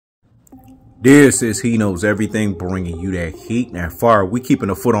This is He Knows Everything, bringing you that heat and that fire. We keeping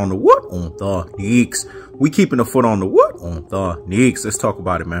a foot on the what? On the Knicks. We keeping a foot on the what? On the Knicks. Let's talk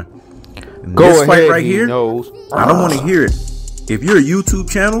about it, man. And Go this ahead, fight right here, I don't want to hear it. If you're a YouTube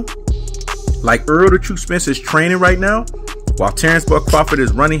channel, like Errol the True Spence is training right now, while Terence Crawford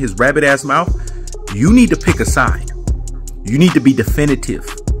is running his rabbit ass mouth, you need to pick a side. You need to be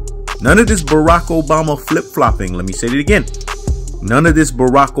definitive. None of this Barack Obama flip-flopping. Let me say it again. None of this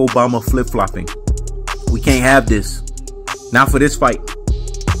Barack Obama flip-flopping. We can't have this. Not for this fight.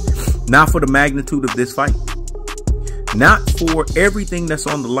 Not for the magnitude of this fight. Not for everything that's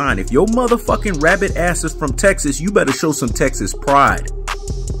on the line. If your motherfucking rabbit ass is from Texas, you better show some Texas pride.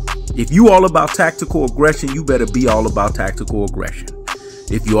 If you all about tactical aggression, you better be all about tactical aggression.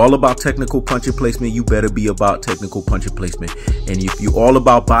 If you're all about technical punching placement, you better be about technical punching placement. And if you're all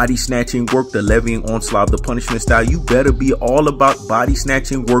about body snatching work, the levying onslaught of the punishment style, you better be all about body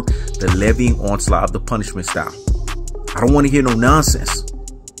snatching work, the levying onslaught of the punishment style. I don't want to hear no nonsense.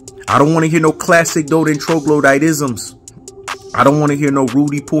 I don't want to hear no classic Doden troglodytisms. I don't want to hear no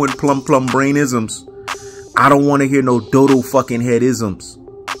Rudy Poo and plum brainisms. I don't want to hear no dodo fucking headisms.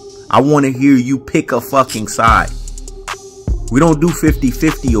 I want to hear you pick a fucking side. We don't do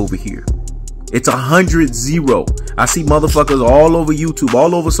 50-50 over here. It's 100-0. I see motherfuckers all over YouTube,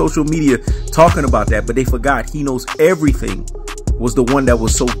 all over social media talking about that, but they forgot He Knows Everything was the one that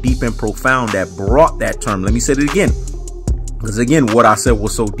was so deep and profound that brought that term. Let me say it again. Because again, what I said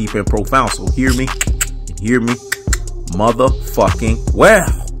was so deep and profound. So hear me, motherfucking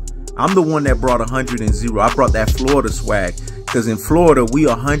well. I'm the one that brought 100-0. I brought that Florida swag. Because in Florida, we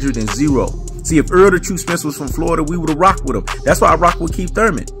 100-0. See, if Errol the True Spence was from Florida, we would have rocked with him. That's why I rock with Keith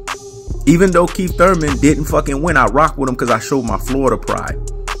Thurman. Even though Keith Thurman didn't fucking win, I rock with him because I showed my Florida pride.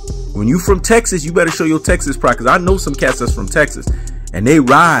 When you from Texas, you better show your Texas pride. Because I know some cats that's from Texas. And they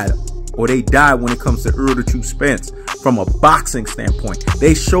ride or they die when it comes to Errol the True Spence. From a boxing standpoint,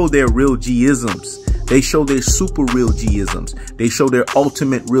 they show their real G-isms. They show their super real G-isms. They show their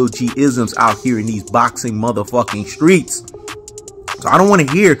ultimate real G-isms out here in these boxing motherfucking streets. So I don't want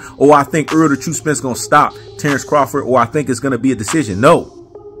to hear, oh, I think Errol the True Spence is going to stop Terence Crawford, or I think it's going to be a decision. No.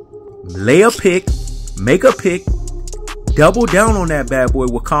 Lay a pick, make a pick, double down on that bad boy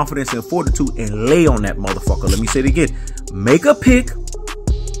with confidence and fortitude, and lay on that motherfucker. Let me say it again. Make a pick,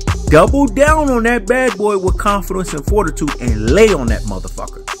 double down on that bad boy with confidence and fortitude, and lay on that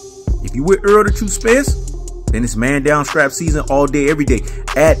motherfucker. If you with Errol the True Spence, then it's man down strap season all day, every day.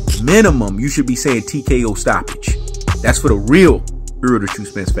 At minimum, you should be saying TKO stoppage. That's for the real Errol the True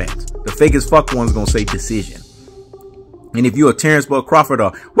Spence fans. The fake as fuck one's gonna say decision. And if you're a Terence Crawford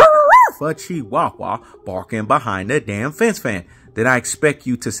or for Chihuahua barking behind the damn fence fan, then I expect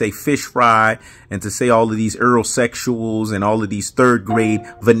you to say fish fry and to say all of these Errol sexuals and all of these third grade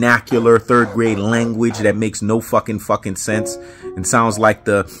vernacular, third grade language that makes no fucking sense and sounds like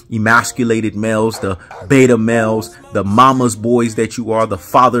the emasculated males, the beta males, the mama's boys that you are, the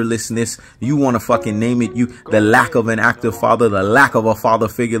fatherlessness. You want to fucking name it. The lack of an active father, the lack of a father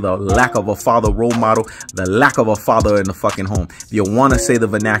figure, the lack of a father role model, the lack of a father in the fucking home. If you want to say the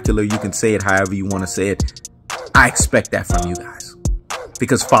vernacular, you can say it however you want to say it. I expect that from you guys.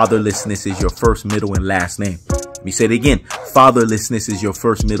 Because fatherlessness is your first, middle, and last name. Let me say it again. Fatherlessness is your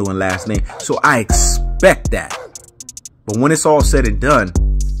first, middle, and last name. So I expect that. But when it's all said and done,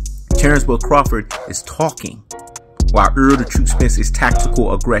 Terence Crawford is talking while Errol the True Spence is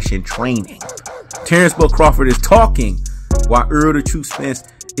tactical aggression training. Terence Crawford is talking while Errol the True Spence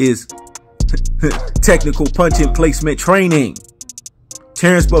is technical punching placement training.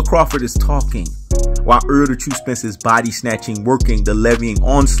 Terence Crawford is talking while Errol the True Spence is body snatching, working, the levying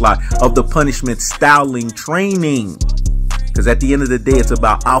onslaught of the punishment styling training. Because at the end of the day, it's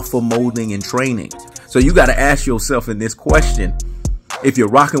about alpha molding and training. So you got to ask yourself in this question, if you're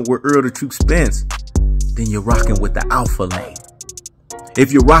rocking with Errol the True Spence, then you're rocking with the alpha lane.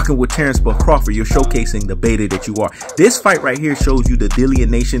 If you're rocking with Terence Crawford, you're showcasing the beta that you are. This fight right here shows you the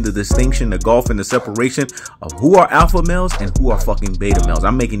delineation, the distinction, the gulf, and the separation of who are alpha males and who are fucking beta males.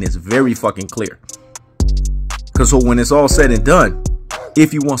 I'm making this very fucking clear. Because so when it's all said and done,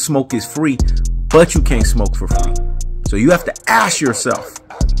 if you want smoke, it's free, but you can't smoke for free. So you have to ask yourself,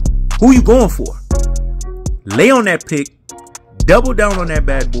 who you going for? Lay on that pick, double down on that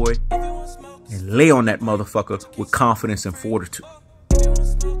bad boy, and lay on that motherfucker with confidence and fortitude.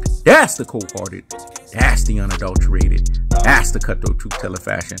 That's the cold-hearted. That's the unadulterated. That's the cutthroat truth-teller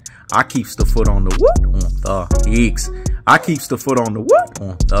fashion. I keeps the foot on the what? On the Knicks. I keeps the foot on the what?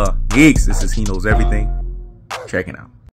 On the Knicks. This is He Knows Everything. Check it out.